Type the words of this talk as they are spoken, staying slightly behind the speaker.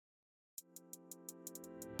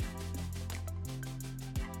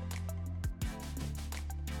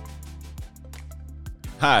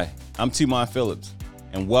Hi, I'm Timon Phillips,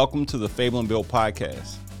 and welcome to the Fable and Build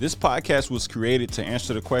podcast. This podcast was created to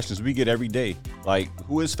answer the questions we get every day, like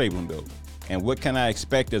who is Fable and Build, and what can I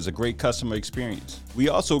expect as a great customer experience? We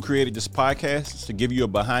also created this podcast to give you a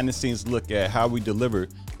behind-the-scenes look at how we deliver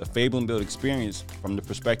the Fable and Build experience from the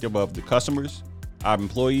perspective of the customers, our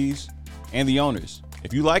employees, and the owners.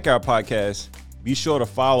 If you like our podcast, be sure to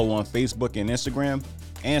follow on Facebook and Instagram,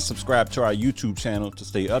 and subscribe to our YouTube channel to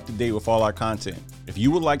stay up to date with all our content. If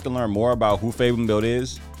you would like to learn more about who Fable and Build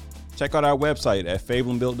is, check out our website at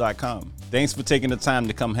fableandbuild.com. Thanks for taking the time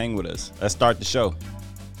to come hang with us. Let's start the show.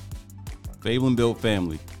 Fable and Build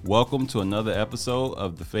family, welcome to another episode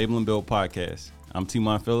of the Fable and Build podcast. I'm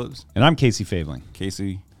Timon Phillips. And I'm Casey Fabling.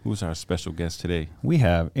 Casey, who's our special guest today? We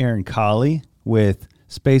have Aaron Calley with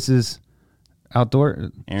Spaces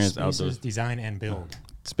Outdoor. Aaron's Spaces Outdoor Design and Build.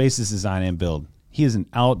 Spaces Design and Build. He is an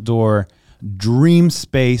outdoor dream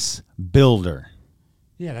space builder.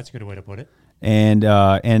 Yeah, that's a good way to put it. And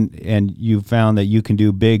you found that you can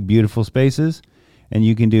do big, beautiful spaces, and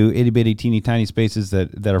you can do itty bitty, teeny tiny spaces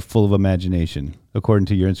that are full of imagination, according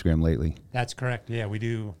to your Instagram lately. That's correct. Yeah, we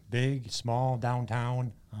do big, small,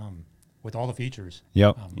 downtown, with all the features.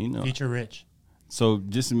 Yep. Feature rich. So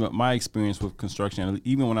just in my experience with construction,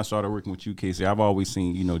 even when I started working with you, Casey, I've always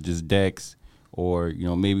seen, just decks or,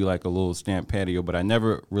 maybe like a little stamped patio, but I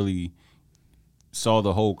never really saw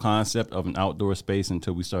the whole concept of an outdoor space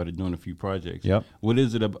until we started doing a few projects. Yep. What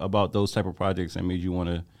is it about those type of projects that made you want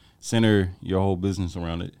to center your whole business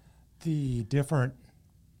around it?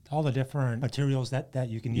 All the different materials that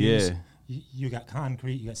you can use. Yeah. You got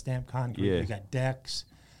concrete, you got stamped concrete, Yeah. you got decks.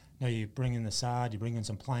 You bring in the sod, you bring in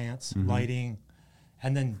some plants, lighting,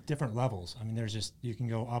 and then different levels. I mean, you can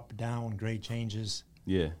go up, down, grade changes.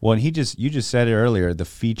 Yeah. Well, and you just said it earlier, the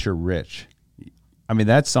feature rich. I mean,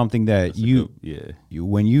 that's something that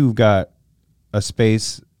when you've got a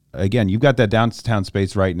space, again, you've got that downtown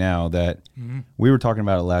space right now that we were talking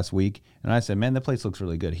about it last week, and I said, man, that place looks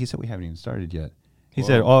really good. He said, we haven't even started yet. He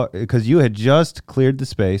said, oh, because you had just cleared the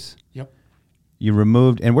space. Yep. You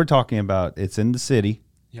removed, and we're talking about it's in the city.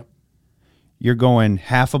 Yep. You're going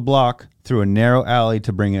half a block through a narrow alley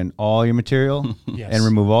to bring in all your material Yes. and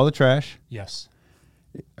remove all the trash. Yes.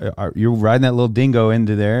 You're riding that little dingo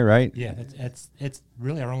into there, right? Yeah, it's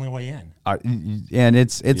really our only way in. And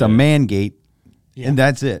it's a man gate, and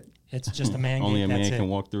that's it. It's just a man Only gate. a man That's can it.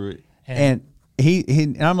 walk through it. And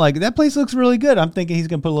and I'm like, that place looks really good. I'm thinking he's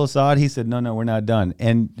gonna put a little sod. He said, no, we're not done.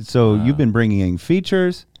 And so you've been bringing in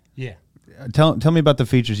features. Yeah. Tell me about the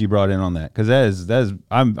features you brought in on that, because that is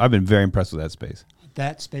I've been very impressed with that space.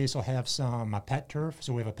 That space will have some pet turf,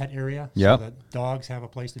 so we have a pet area, Yep. so that dogs have a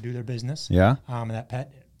place to do their business. Yeah. And that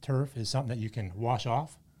pet turf is something that you can wash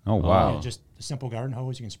off. Oh wow. Just a simple garden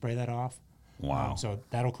hose, you can spray that off. Wow. So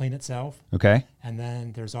that'll clean itself. Okay. And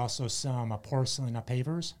then there's also some porcelain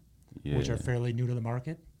pavers, which are fairly new to the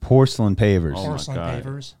market. Porcelain pavers. Oh, my Porcelain God.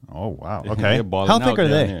 pavers. Oh wow. They're Okay. balling How thick out are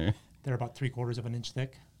down they? there. They're about 3/4 of an inch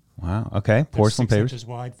thick. Wow. Okay. They're Porcelain 6 pavers. inches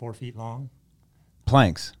wide, 4 feet long.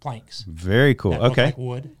 Planks. Planks. Very cool. That look Okay. like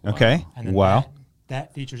wood. Okay. And then Wow.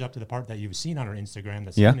 that features up to the part that you've seen on our Instagram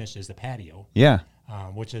that's Yeah. finished is the patio, Yeah.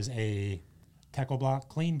 which is a Teco block,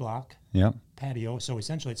 clean block Yep. patio. So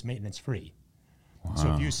essentially it's maintenance free.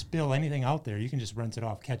 So if you spill anything out there, you can just rinse it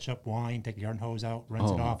off, ketchup, wine, take a garden hose out,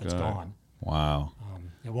 rinse Oh it my off, it's God. gone. Wow.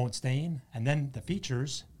 It won't stain. And then the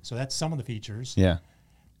features, so that's some of the features. Yeah.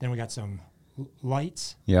 Then we got some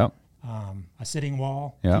lights, Yep. a sitting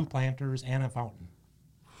wall, Yeah. 2 planters, and a fountain.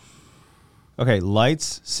 Okay,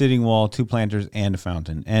 lights, sitting wall, 2 planters, and a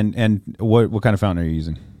fountain. And what kind of fountain are you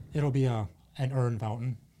using? It'll be an urn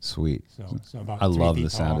fountain. Sweet. So about I 3 love feet the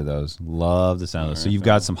sound tall. of those. Love the sound of those. So Urn you've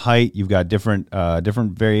got some height. You've got different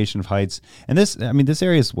variation of heights. And this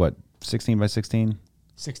area is what, 16 by 16?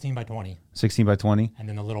 16 by 20, 16 by 20? and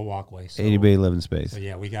then the little walkway. So, 80 bay living space. So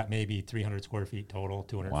yeah, we got maybe 300 square feet total,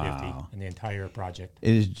 250 Wow. in the entire project.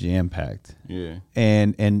 It is jam-packed. Yeah.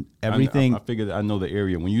 And everything. I figured I know the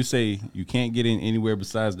area. When you say you can't get in anywhere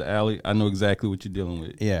besides the alley, I know exactly what you're dealing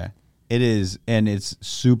with. Yeah, it is. And it's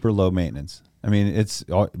super low maintenance. I mean, it's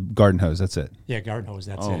all garden hose. That's it. Yeah, garden hose,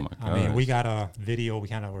 that's Oh it. my I mean, gosh. we got a video, we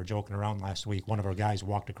kind of were joking around last week. One of our guys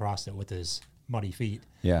walked across it with his muddy feet.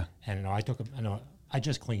 Yeah. And I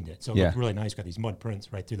just cleaned it. So it Yeah. looked really nice. Got these mud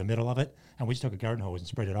prints right through the middle of it. And we just took a garden hose and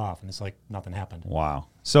sprayed it off. And it's like nothing happened. Wow.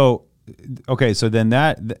 So, okay. So then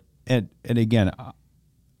and again,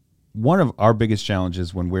 one of our biggest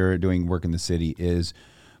challenges when we're doing work in the city is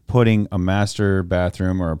putting a master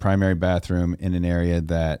bathroom or a primary bathroom in an area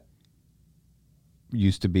that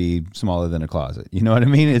used to be smaller than a closet. You know what I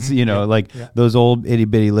mean? It's, those old itty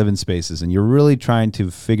bitty living spaces, and you're really trying to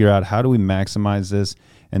figure out how do we maximize this.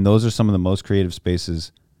 And those are some of the most creative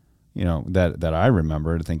spaces, that I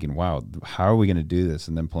remember thinking, wow, how are we going to do this?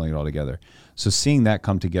 And then pulling it all together. So seeing that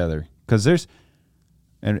come together, because there's,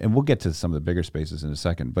 and we'll get to some of the bigger spaces in a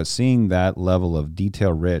second, but seeing that level of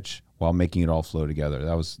detail rich while making it all flow together,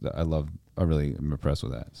 I really am impressed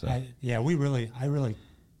with that. So I really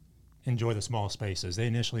enjoy the small spaces. They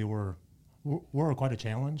initially were quite a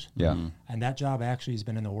challenge. Yeah. And that job actually has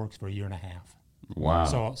been in the works for a year and a half. Wow.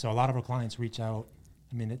 So a lot of our clients reach out.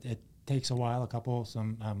 I mean, it takes a while,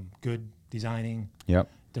 some good designing. Yep.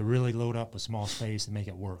 To really load up a small space and make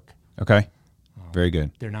it work. Okay. Very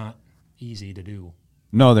good. They're not easy to do.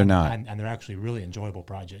 No, they're not. And they're actually really enjoyable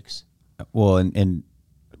projects. Well, and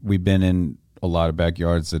we've been in a lot of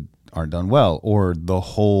backyards that aren't done well, or the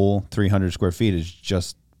whole 300 square feet is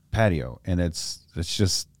just patio, and it's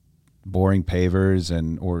just boring pavers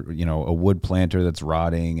or a wood planter that's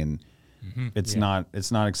rotting, and it's not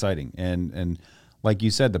exciting. And like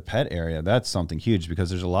you said, the pet area, that's something huge, because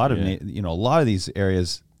there's a lot of a lot of these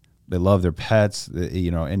areas, they love their pets,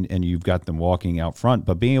 and you've got them walking out front,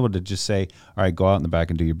 but being able to just say, all right, go out in the back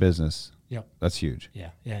and do your business. Yep. That's huge.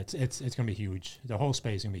 Yeah. It's going to be huge. The whole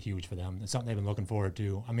space is going to be huge for them. It's something they've been looking forward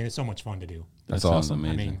to. I mean, it's so much fun to do. That's awesome.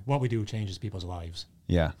 Amazing. I mean, what we do changes people's lives.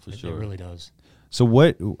 Yeah, for sure. It really does. So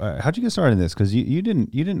how'd you get started in this? Because you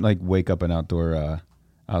didn't like wake up an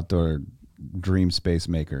outdoor dream space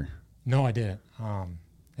maker. No, I didn't.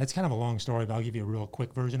 That's kind of a long story, but I'll give you a real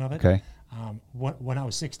quick version of it. Okay. When I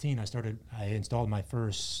was 16, I installed my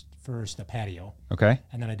first patio. Okay.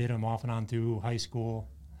 And then I did them off and on through high school.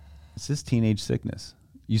 It's this teenage sickness.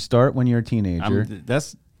 You start when you're a teenager.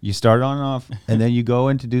 You start on and off, and then you go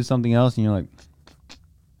in to do something else, and you're like,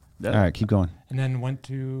 all right, keep going. And then went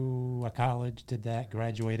to a college, did that,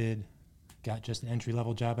 graduated, got just an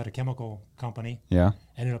entry-level job at a chemical company. Yeah.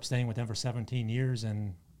 Ended up staying with them for 17 years,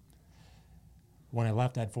 and when I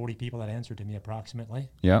left, I had 40 people that answered to me approximately.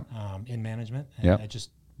 Yeah. In management, and it just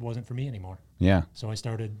wasn't for me anymore. Yeah. So I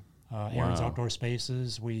started Aaron's Outdoor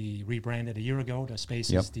Spaces. We rebranded a year ago to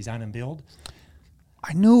Spaces Design and Build.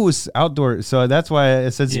 I knew it was outdoor, so that's why I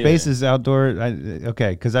said Spaces Outdoor.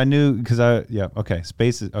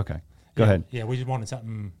 Spaces. Okay, go ahead. Yeah, we just wanted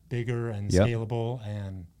something bigger and scalable,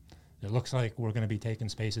 and it looks like we're going to be taking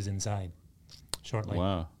Spaces inside shortly.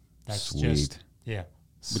 Wow, that's sweet. Yeah.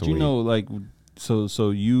 But so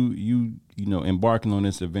you embarking on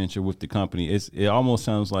this adventure with the company, it almost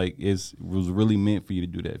sounds like it was really meant for you to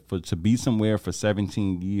do that, to be somewhere for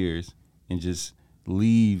 17 years and just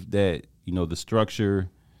leave that, the structure,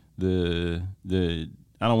 the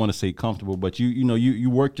I don't want to say comfortable, but you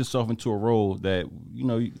worked yourself into a role that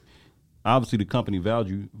obviously the company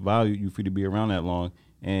valued you for you to be around that long,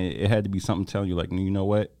 and it had to be something telling you like, you know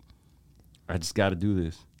what, I just got to do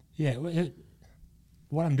this. Yeah.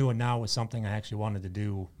 What I'm doing now is something I actually wanted to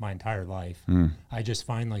do my entire life. I just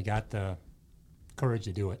finally got the courage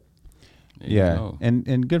to do it. Yeah,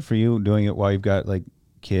 and good for you doing it while you've got like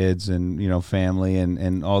kids and family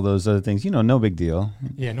and all those other things. No big deal.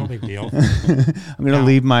 Yeah, no big deal. I'm gonna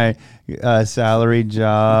leave my salary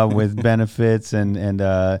job with benefits and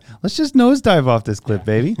let's just nosedive off this cliff,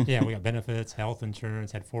 baby. Yeah, we got benefits, health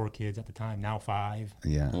insurance. Had 4 kids at the time, now 5.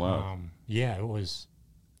 Yeah. Wow. It was.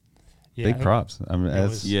 Yeah, big props. I mean, I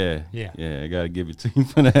gotta give it to you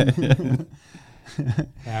for that.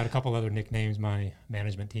 I had a couple other nicknames my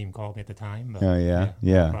management team called me at the time. But yeah.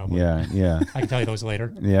 I can tell you those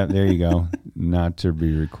later. Yeah, there you go. Not to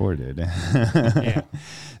be recorded. Yeah.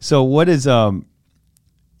 So what is again,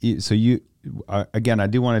 I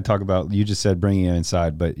do want to talk about, you just said bringing it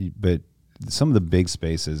inside, but some of the big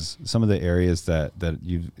spaces, some of the areas that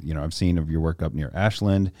you've I've seen of your work up near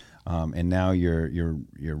Ashland, and now you're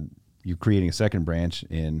creating a second branch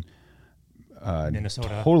in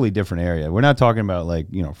Minnesota. Totally different area. We're not talking about like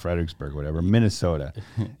Fredericksburg, whatever, Minnesota,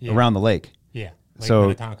 around the lake. Yeah, Lake so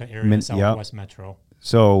Minnetonka area, Southwest Metro.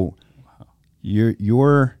 So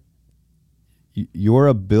your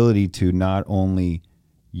ability to not only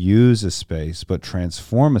use a space but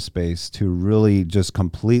transform a space to really just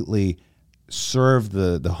completely serve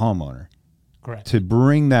the homeowner. Correct. To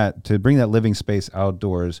bring that living space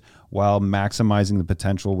outdoors while maximizing the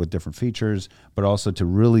potential with different features, but also to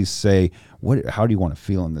really say, how do you want to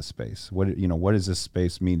feel in this space? What does this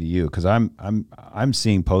space mean to you? Because I'm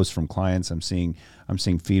seeing posts from clients, I'm seeing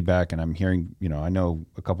feedback, and I'm hearing, I know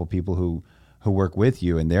a couple people who work with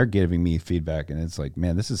you, and they're giving me feedback, and it's like,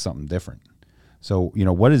 man, this is something different. So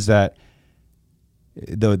what is that?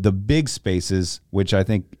 the big spaces, which I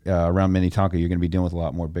think around Minnetonka, you're going to be dealing with a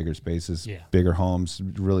lot more bigger spaces, bigger homes,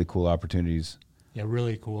 really cool opportunities. Yeah,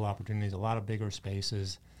 really cool opportunities, a lot of bigger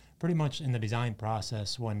spaces. Pretty much in the design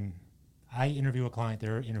process, when I interview a client,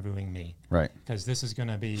 they're interviewing me. Right. Because this is going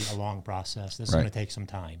to be a long process. This is going to take some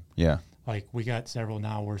time. Yeah. Like we got several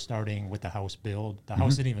now. We're starting with the house build. The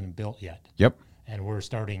house isn't even built yet. Yep. And we're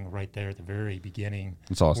starting right there at the very beginning.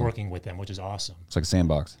 It's awesome. Working with them, which is awesome. It's like a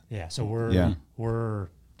sandbox. Yeah. So we're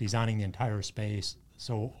designing the entire space.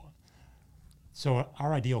 So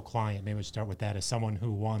our ideal client, maybe we'll start with that, is someone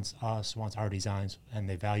who wants our designs, and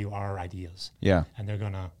they value our ideas. Yeah. And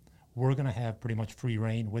we're gonna have pretty much free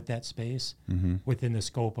reign with that space within the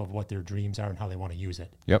scope of what their dreams are and how they want to use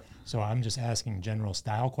it. Yep. So I'm just asking general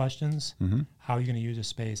style questions. How are you going to use a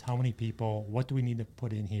space? How many people? What do we need to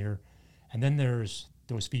put in here? And then there's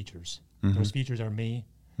those features. Those features are me.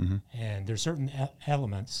 And there's certain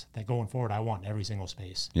elements that going forward I want in every single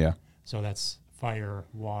space. Yeah. So that's fire,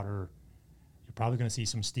 water. You're probably going to see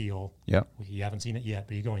some steel. Yep. You haven't seen it yet,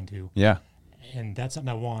 but you're going to. Yeah. And that's something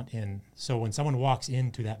I want. And so when someone walks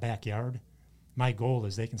into that backyard, my goal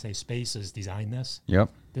is they can say Spaces designed this. Yep.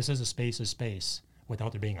 This is a space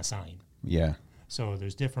without there being a sign. Yeah. So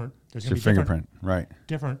there's going to be fingerprint, right?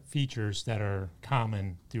 Different features that are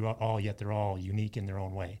common throughout all, yet they're all unique in their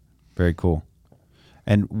own way. Very cool.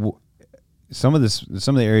 And some of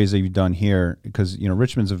the areas that you've done here, because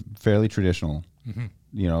Richmond's a fairly traditional,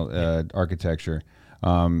 architecture.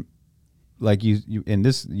 Like you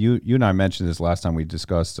and I mentioned this last time we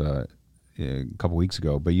discussed a couple weeks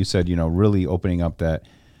ago, but you said really opening up that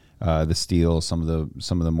the steel, some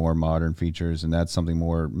of the more modern features, and that's something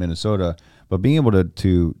more Minnesota. But being able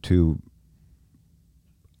to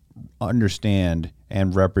understand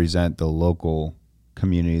and represent the local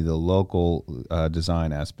community, the local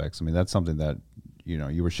design aspects. I mean, that's something that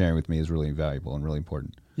you were sharing with me is really valuable and really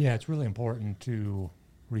important. Yeah, it's really important to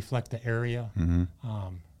reflect the area.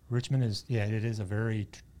 Richmond is a very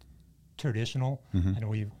traditional, and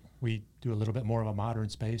we do a little bit more of a modern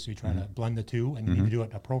space. We try to blend the two, and we need to do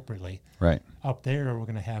it appropriately. Right. Up there, we're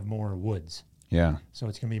going to have more woods. Yeah. So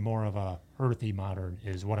it's going to be more of a earthy modern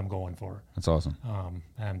is what I'm going for. That's awesome. And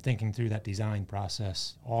I'm thinking through that design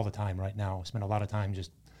process all the time right now. I spend a lot of time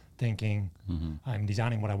just thinking. I'm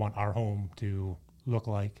designing what I want our home to look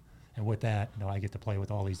like, and with that, I get to play with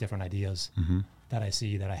all these different ideas that I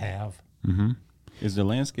see that I have. Is the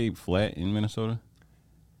landscape flat in Minnesota?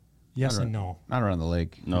 Yes and no. Not around the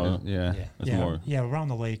lake. No. Yeah. More. Yeah, around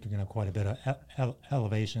the lake, you're going to have quite a bit of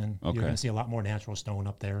elevation. Okay. You're going to see a lot more natural stone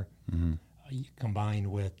up there, combined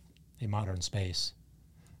with a modern space.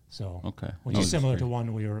 So, which is similar to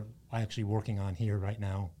one we are actually working on here right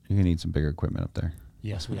now. You're going to need some bigger equipment up there.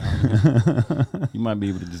 Yes, we are. You might be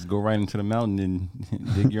able to just go right into the mountain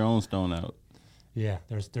and dig your own stone out. Yeah,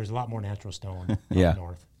 there's a lot more natural stone up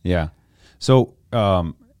north. Yeah. So,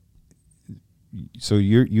 so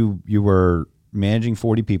you were managing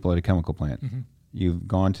 40 people at a chemical plant. You've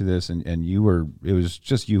gone to this, and it was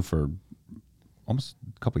just you for almost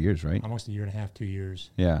a couple of years, right? Almost a year and a half, 2 years.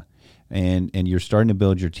 Yeah, and you're starting to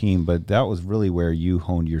build your team, but that was really where you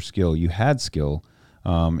honed your skill. You had skill,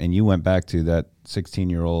 and you went back to that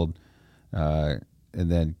 16-year-old, and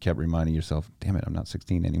then kept reminding yourself, "Damn it, I'm not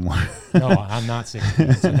 16 anymore." No, I'm not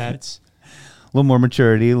 16. So that's a little more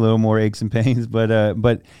maturity, a little more aches and pains,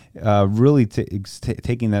 but really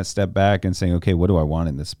taking that step back and saying, okay, what do I want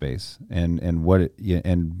in this space, and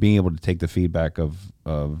being able to take the feedback of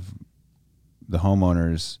the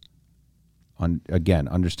homeowners on, again,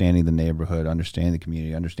 understanding the neighborhood, understanding the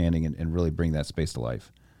community, understanding and really bring that space to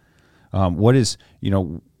life. What is,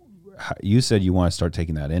 you said you want to start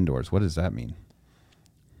taking that indoors. What does that mean?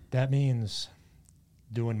 That means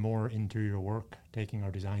doing more interior work, taking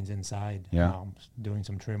our designs inside, doing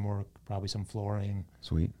some trim work, probably some flooring.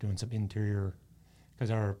 Sweet. Doing some interior,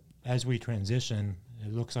 because as we transition,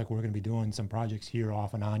 it looks like we're going to be doing some projects here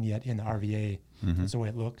off and on yet in the RVA. That's the way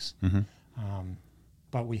it looks.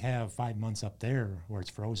 But we have 5 months up there where it's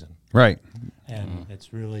frozen. Right. And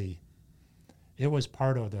it was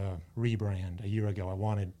part of the rebrand a year ago. I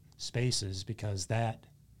wanted spaces because I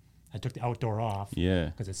took the outdoor off. Yeah.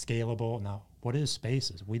 Because it's scalable. Now, what is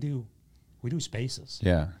spaces? We do spaces.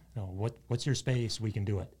 Yeah. What's your space? We can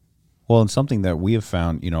do it. Well, and something that we have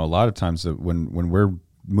found, a lot of times that when we're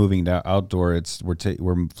moving to outdoor,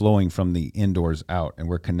 we're flowing from the indoors out, and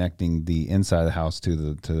we're connecting the inside of the house to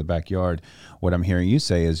the backyard. What I'm hearing you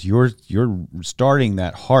say is you're starting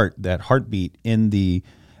that heartbeat in the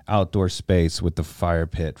outdoor space with the fire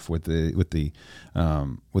pit, with the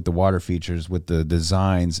water features, with the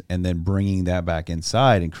designs, and then bringing that back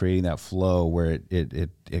inside and creating that flow where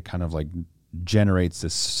it kind of like generates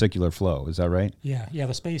this circular flow. Is that right? Yeah.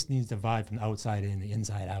 The space needs to vibe from the outside in, the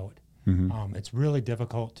inside out. It's really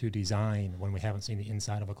difficult to design when we haven't seen the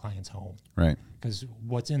inside of a client's home. Right. Because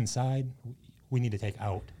what's inside, we need to take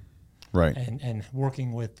out. Right. And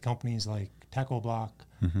working with companies like TechoBlock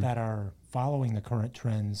that are following the current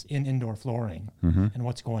trends in indoor flooring and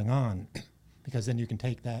what's going on, because then you can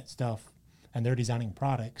take that stuff and they're designing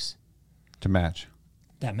products to match.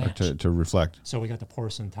 That match. To reflect. So we got the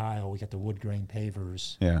porcelain tile, we got the wood grain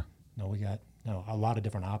pavers. Yeah. We got a lot of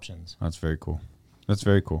different options. That's very cool. That's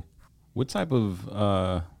very cool. What type of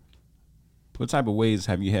ways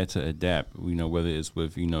have you had to adapt? Whether it's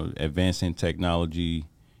with advancing technology,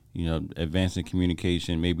 advancing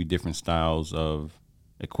communication, maybe different styles of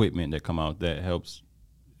equipment that come out that helps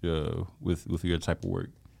with your type of work.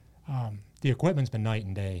 The equipment's been night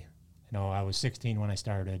and day. I was 16 when I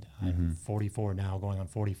started. I'm 44 now, going on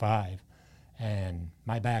 45, and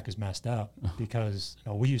my back is messed up because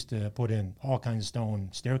we used to put in all kinds of stone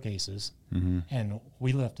staircases, and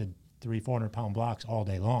we lifted 300-400 pound blocks all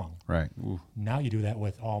day long. Right. Ooh. Now you do that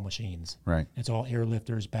with all machines. Right. It's all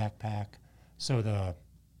airlifters, backpack. So the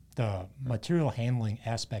material handling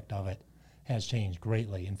aspect of it has changed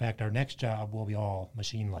greatly. In fact, our next job will be all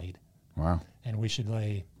machine laid. Wow. And we should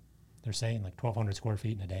lay, they're saying, like 1,200 square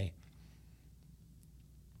feet in a day.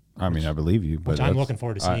 I mean, I believe you, but which I'm looking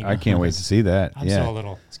forward to seeing. I can't wait to see that. I'm still a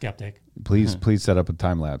little skeptic. Please set up a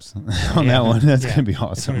time lapse on that one. That's going to be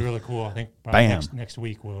awesome. It's going to be really cool. I think probably Bam. next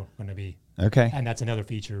week we're going to be. Okay. And that's another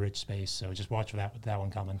feature-rich space, so just watch for that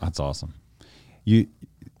one coming. That's awesome. Your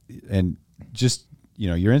Instagram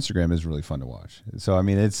is really fun to watch. So I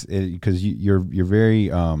mean, it's because you're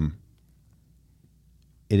very.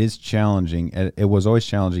 It is challenging. It was always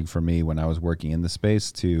challenging for me when I was working in the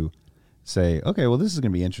space to say, okay, well, this is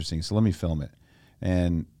going to be interesting, so let me film it.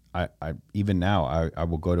 And I even now I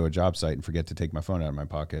will go to a job site and forget to take my phone out of my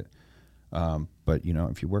pocket. But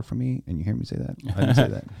if you work for me and you hear me say that, I didn't say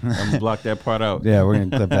that. I'm gonna block that part out. Yeah, we're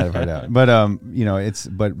gonna clip that part out. But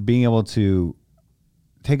but being able to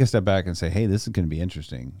take a step back and say, hey, this is going to be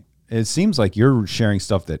interesting. It seems like you're sharing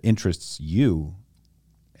stuff that interests you,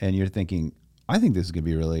 and you're thinking, I think this is going to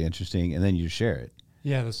be really interesting, and then you share it.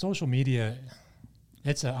 Yeah, the social media,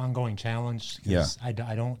 it's an ongoing challenge. Yeah. I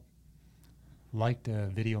don't like to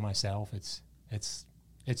video myself. It's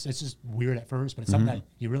just weird at first, but it's something that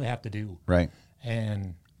you really have to do. Right.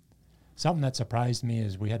 And something that surprised me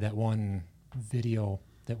is we had that one video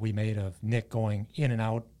that we made of Nick going in and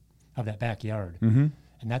out of that backyard.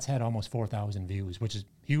 And that's had almost 4,000 views, which is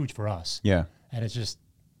huge for us. Yeah. And it's just,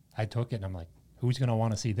 I took it and I'm like, who's going to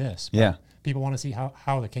want to see this? But yeah. People want to see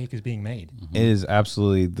how the cake is being made. It is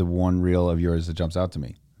absolutely the one reel of yours that jumps out to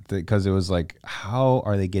me, because it was like, how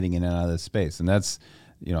are they getting in and out of this space? And that's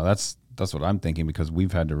what I'm thinking, because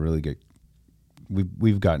we've had to really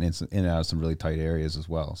we've gotten in and out of some really tight areas as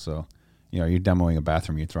well. So, you're demoing a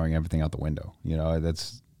bathroom, you're throwing everything out the window.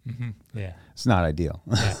 That's yeah, it's not ideal.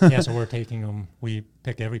 yeah. So we're taking them. We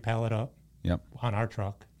pick every pallet up. Yep. On our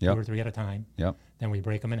truck, Yep. 2 or 3 at a time. Yep. Then we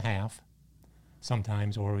break them in half.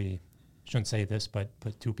 Sometimes, or we shouldn't say this, but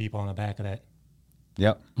put 2 people on the back of that.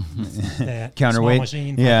 Yep. That Counterweight. small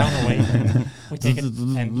machine. Yeah. Counterweight. And we take it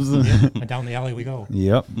and down the alley we go.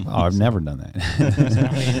 Yep. Oh, I've never done that. So,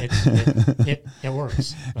 I mean, it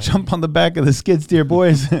works. Jump on the back of the skid steer,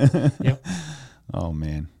 boys. Yep. Oh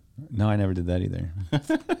man, no, I never did that either.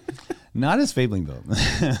 Not as Fabling built.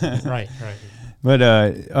 Right. But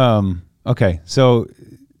okay, so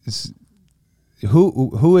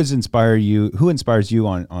who has inspired you? Who inspires you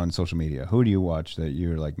on social media? Who do you watch that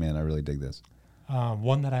you're like, man, I really dig this?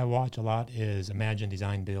 One that I watch a lot is Imagine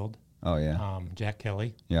Design Build. Oh yeah. Jack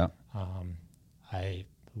Calley. Yeah. I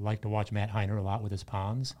like to watch Matt Heiner a lot with his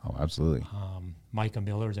ponds. Oh, absolutely. Micah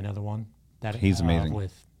Miller is another one that he's amazing.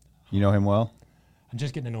 With you know him well. I'm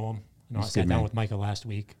just getting to know him. I sat down with Micah last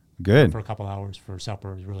week. Good. For a couple hours for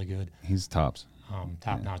supper. It was really good. He's tops.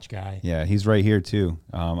 Top-notch guy. Yeah, he's right here too.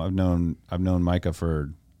 I've known Micah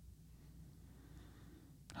for,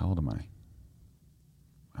 how old am I?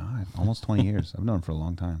 Almost 20 years. I've known him for a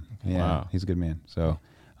long time. Okay. Yeah, wow. He's a good man. So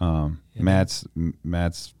Matt's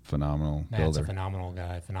phenomenal builder. Matt's a phenomenal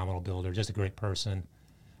guy, phenomenal builder, just a great person.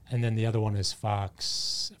 And then the other one is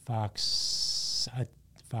Fox Atiera.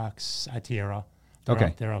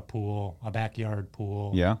 They're a pool, a backyard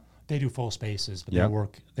pool. Yeah. They do full spaces, but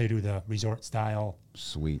they do the resort style.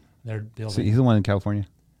 Sweet. They're building. So he's the one in California?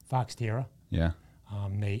 Fox Tierra. Yeah.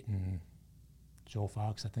 Nate and Joe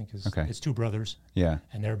Fox, I think is. Okay. It's 2 brothers. Yeah.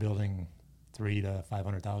 And they're building $300,000 to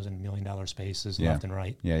 $500,000 $1 million spaces left and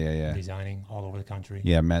right. Yeah. Designing all over the country.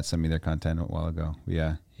 Yeah, Matt sent me their content a while ago.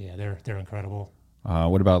 Yeah. Yeah, they're incredible.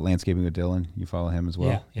 What about Landscaping with Dylan? You follow him as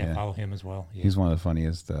well? Yeah, follow him as well. Yeah. He's one of the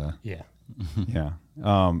funniest. Yeah. Yeah.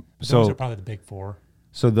 Those are probably the big four.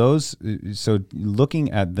 So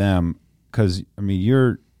looking at them, because I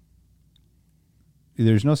mean,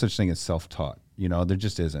 there's no such thing as self-taught. There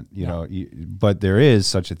just isn't. But there is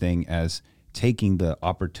such a thing as taking the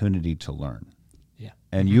opportunity to learn. Yeah.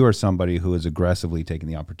 And you are somebody who is aggressively taking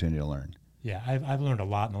the opportunity to learn. Yeah, I've learned a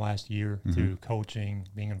lot in the last year through coaching,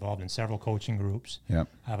 being involved in several coaching groups. Yep.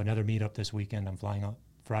 I have another meetup this weekend. I'm flying out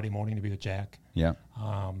Friday morning to be with Jack. Yeah.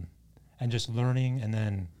 And just learning, and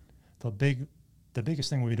then the biggest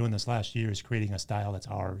thing we've been doing this last year is creating a style that's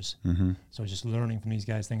ours. Mm-hmm. So just learning from these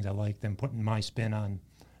guys things I like, them putting my spin on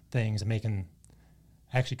things, and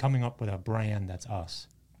actually coming up with a brand that's us.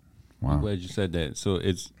 Wow. I'm glad you said that. So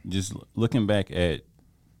it's just looking back at,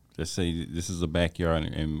 let's say this is a backyard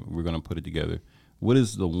and we're going to put it together. What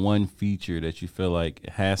is the one feature that you feel like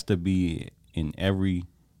has to be in every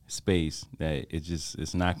space that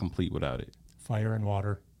it's not complete without it? Fire and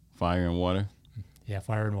water. Fire and water? Yeah,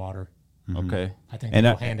 fire and water. Mm-hmm. Okay. I think they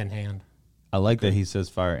go hand in hand. I like that he says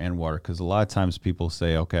fire and water, because a lot of times people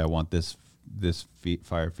say, okay, I want this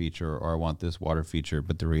fire feature or I want this water feature.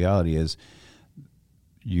 But the reality is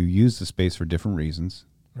you use the space for different reasons.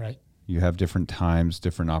 Right. You have different times,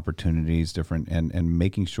 different opportunities, and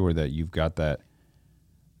making sure that you've got that.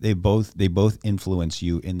 They both influence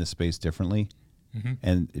you in the space differently. Mm-hmm.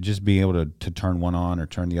 And just being able to turn one on or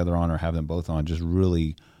turn the other on or have them both on just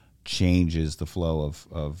really changes the flow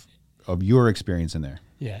of your experience in there.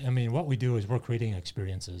 Yeah, I mean, what we do is we're creating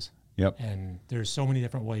experiences. Yep. And there's so many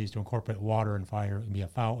different ways to incorporate water and fire. It can be a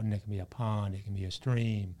fountain, it can be a pond, it can be a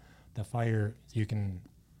stream. The fire, you can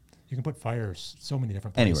put fires so many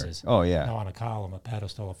different places. Anywhere. Oh, yeah. Now on a column, a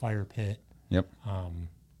pedestal, a fire pit. Yep.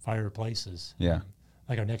 Fireplaces. Yeah.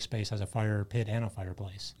 Like our next space has a fire pit and a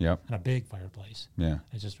fireplace. Yep. And a big fireplace. Yeah.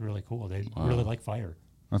 It's just really cool. They really like fire.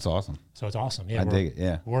 That's awesome. So it's awesome. Yeah, I dig it.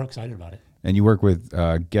 Yeah. We're excited about it. And you work with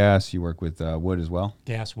gas, you work with wood as well?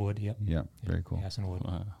 Gas, wood, yep. Yeah, very cool. Gas and wood.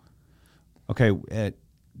 Wow. Okay,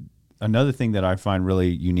 another thing that I find really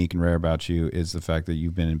unique and rare about you is the fact that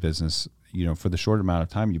you've been in business, for the short amount of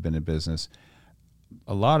time you've been in business.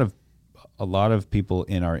 A lot of people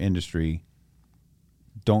in our industry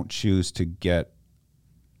don't choose to get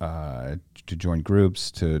to join groups,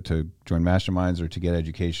 to join masterminds, or to get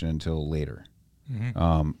education until later.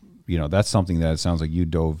 Mm-hmm. That's something that it sounds like you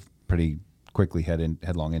dove pretty quickly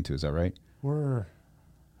headlong into. Is that right? We're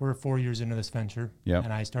 4 years into this venture. Yep.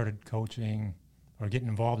 And I started coaching or getting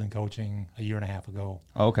involved in coaching a year and a half ago.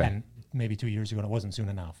 Okay. And maybe 2 years ago, and it wasn't soon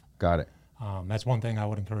enough. Got it. That's one thing I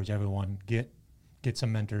would encourage everyone: get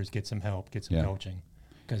some mentors, get some help, get some coaching,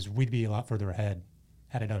 because we'd be a lot further ahead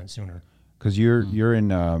had I done it sooner. Because you're in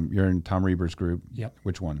Tom Reber's group. Yep.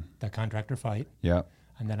 Which one? The Contractor Fight. Yeah.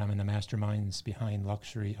 And then I'm in the masterminds behind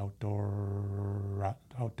Luxury Outdoor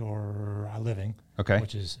Living. Okay.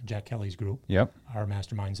 Which is Jack Calley's group. Yep. Our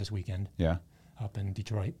masterminds this weekend. Yeah. Up in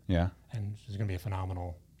Detroit. Yeah. And it's going to be a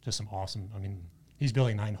phenomenal, just some awesome. I mean, he's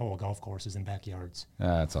building 9-hole golf courses in backyards.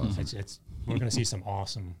 That's awesome. We're going to see some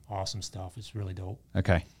awesome stuff. It's really dope.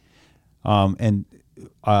 Okay. And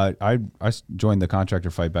I joined the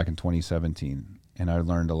Contractor Fight back in 2017, and I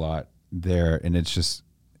learned a lot there. And it's just,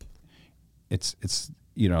 it's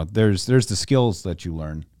there's the skills that you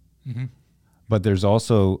learn, mm-hmm. but there's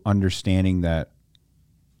also understanding that,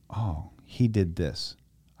 oh, he did this,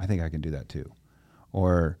 I think I can do that too,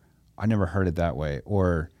 or I never heard it that way,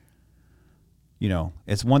 or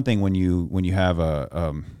it's one thing when you have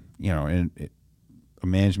a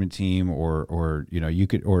management team, or you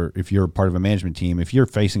could, or if you're part of a management team, if you're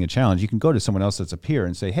facing a challenge, you can go to someone else that's a peer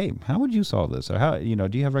and say, hey, how would you solve this? Or how,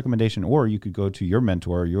 do you have a recommendation? Or you could go to your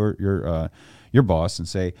mentor, your boss, and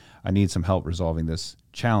say, I need some help resolving this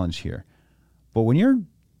challenge here. But when you're,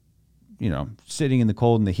 sitting in the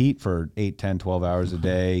cold and the heat for 8, 10, 12 hours a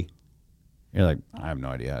day, you're like, I have no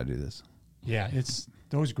idea how to do this. Yeah,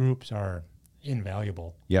 those groups are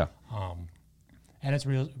invaluable. Yeah. And it's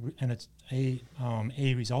real, and it's a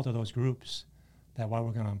result of those groups that why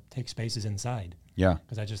we're going to take spaces inside. Yeah.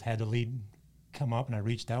 Because I just had the lead come up, and I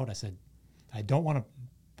reached out. I said, I don't want to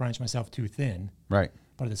branch myself too thin. Right.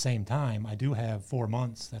 But at the same time, I do have 4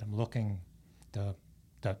 months that I'm looking to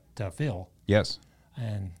fill. Yes.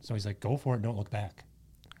 And so he's like, go for it. Don't look back.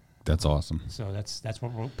 That's awesome. So that's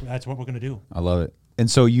what we're going to do. I love it. And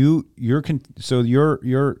so what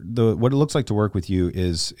it looks like to work with you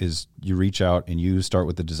is you reach out and you start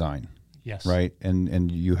with the design. Yes. Right.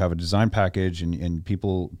 And you have a design package, and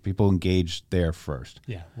people engage there first.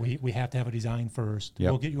 Yeah. We have to have a design first. Yep.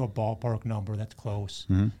 We'll get you a ballpark number that's close.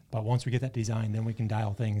 Mm-hmm. But once we get that design, then we can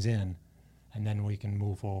dial things in. and then we can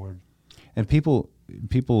move forward. And people,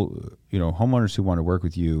 homeowners who want to work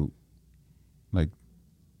with you, like,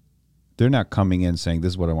 they're not coming in saying,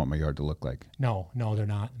 "This is what I want my yard to look like." No, they're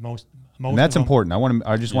not. Most and that's important. I want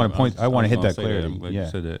to hit that clarity.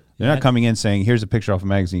 They're not coming in saying, "Here's a picture off a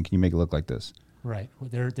magazine. Can you make it look like this?" Right.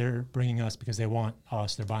 They're bringing us because they want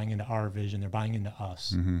us. They're buying into our vision. They're buying into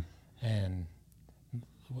us. Mm-hmm. And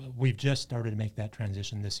we've just started to make that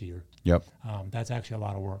transition this year. Yep. That's actually a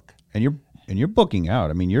lot of work. And you're booking out.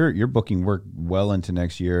 I mean, you're booking work well into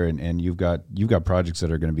next year, and you've got projects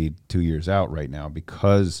that are going to be 2 years out right now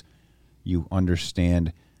because you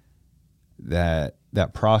understand that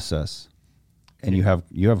process, and you have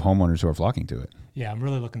homeowners who are flocking to it. Yeah, I'm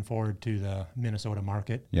really looking forward to the Minnesota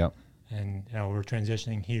market. Yep. And we're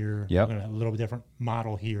transitioning here. Yep. We're going to have a little bit different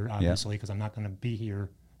model here, obviously, because I'm not going to be here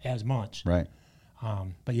as much. Right.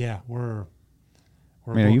 But yeah, we're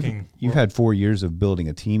booking. You've had 4 years of building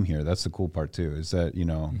a team here. That's the cool part too. Is that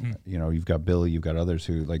you've got Billy, you've got others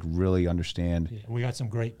who like really understand. Yeah, we got some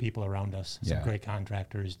great people around us. Some great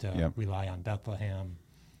contractors to rely on. Bethlehem,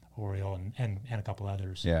 Oriole, and a couple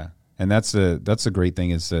others. Yeah. And that's the great thing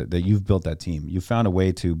is that you've built that team. You found a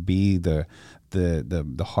way to be the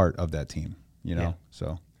heart of that team,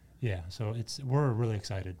 So we're really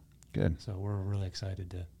excited. Good. So we're really excited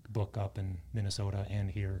to book up in Minnesota and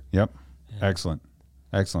here. Yep. Excellent.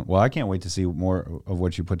 Well, I can't wait to see more of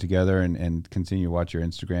what you put together and continue to watch your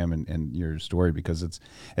Instagram and your story, because it's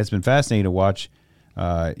been fascinating to watch.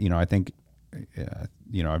 I think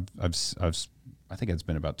I think it's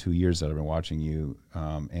been about 2 years that I've been watching you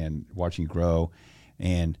and watching you grow.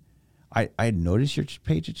 And I had noticed your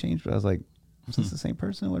page had changed, but I was like, is this the same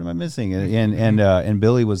person? What am I missing? And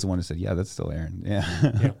Billy was the one who said, yeah, that's still Aaron.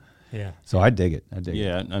 Yeah. Yeah. So I dig it.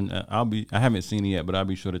 Yeah. And I haven't seen it yet, but I'll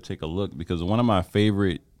be sure to take a look, because one of my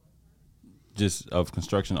favorite just of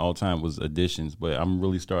construction all time was additions, but I'm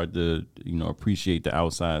really starting to, appreciate the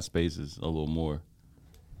outside spaces a little more.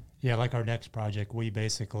 Yeah. Like our next project, we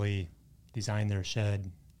basically designed their shed,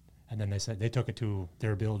 and then they took it to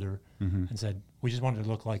their builder and said, we just wanted it to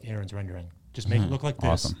look like Aaron's rendering. Just make it look like this,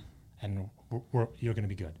 awesome. And you're going to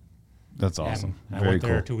be good. That's awesome. I went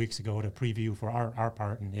there 2 weeks ago to preview for our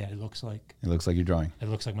part, and it looks like your drawing. It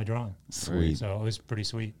looks like my drawing. Sweet. So it was pretty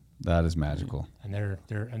sweet. That is magical. And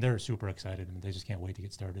they're super excited, and they just can't wait to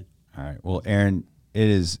get started. All right. Well, Aaron, it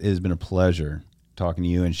has been a pleasure talking to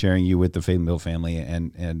you and sharing you with the Fable & Build family.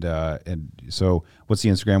 And so what's the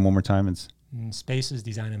Instagram one more time? It's Spaces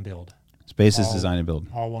Design and Build. Spaces Design and Build.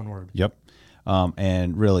 All one word. Yep.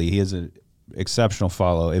 And really, he is an exceptional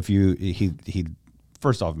follow. He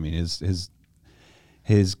first off, I mean,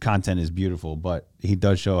 his content is beautiful, but he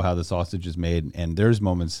does show how the sausage is made. And there's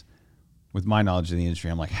moments with my knowledge of the industry,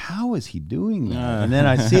 I'm like, how is he doing that? And then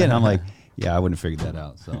I see it and I'm like, yeah, I wouldn't have figured that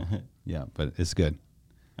out. So yeah, but it's good.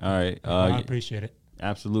 All right. I appreciate it.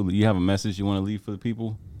 Absolutely. You have a message you want to leave for the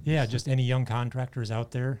people? Yeah, just any young contractors out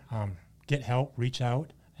there, get help, reach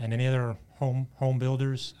out, and any other home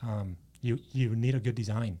builders, you need a good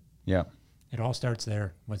design. Yeah. It all starts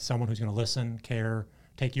there with someone who's going to listen, care,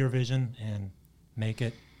 take your vision, and make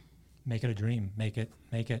it a dream. Make it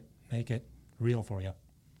real for you.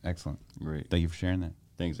 Excellent. Great. Thank you for sharing that.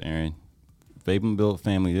 Thanks, Aaron. Fable & Build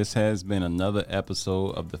family, this has been another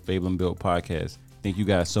episode of the Fable & Build podcast. Thank you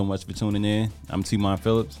guys so much for tuning in. I'm T-Mon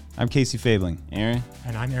Phillips. I'm Casey Fabling. Aaron.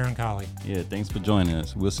 And I'm Aaron Calley. Yeah, thanks for joining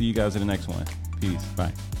us. We'll see you guys in the next one. Peace.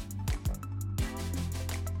 Bye.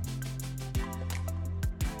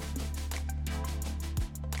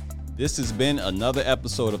 This has been another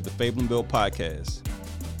episode of the Fable & Build podcast.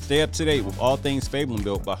 Stay up to date with all things Fable &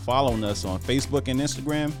 Build by following us on Facebook and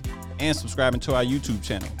Instagram and subscribing to our YouTube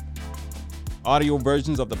channel. Audio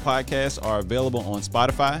versions of the podcast are available on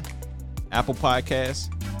Spotify, Apple Podcasts,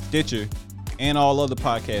 Stitcher, and all other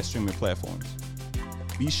podcast streaming platforms.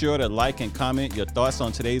 Be sure to like and comment your thoughts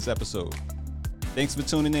on today's episode. Thanks for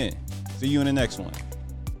tuning in. See you in the next one.